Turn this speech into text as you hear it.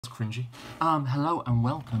Cringy. Hello and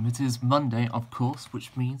welcome. It is Monday, of course, which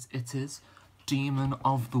means it is Demon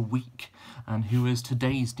of the Week. And who is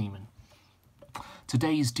today's demon?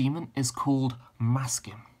 Today's demon is called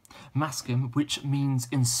Maskim. Maskim, which means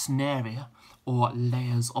ensnarer or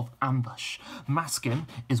layers of ambush. Maskim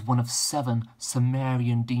is one of 7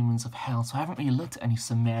 Sumerian demons of hell. So I haven't really looked at any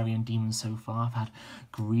Sumerian demons so far. I've had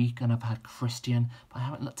Greek and I've had Christian, but I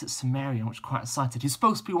haven't looked at Sumerian, which is quite excited. He's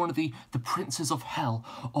supposed to be one of the princes of hell,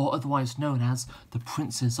 or otherwise known as the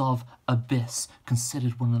princes of Abyss,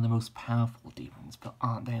 considered one of the most powerful demons, but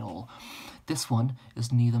aren't they all? This one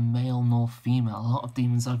is neither male nor female. A lot of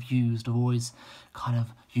demons I've used have always kind of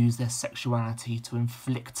used their sexuality to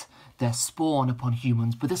inflict their spawn upon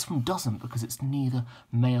humans, but this one doesn't because it's neither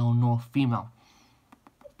male nor female.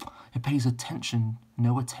 It pays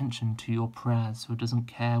no attention to your prayers, so it doesn't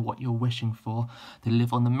care what you're wishing for. They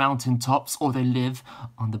live on the mountaintops or they live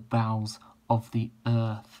on the bowels of the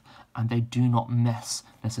earth, and they do not mess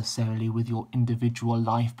necessarily with your individual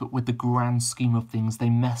life, but with the grand scheme of things. They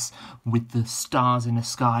mess with the stars in the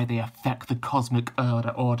sky, they affect the cosmic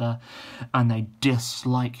order, and they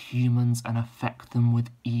dislike humans and affect them with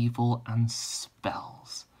evil and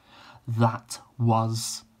spells. That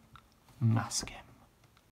was Maskim.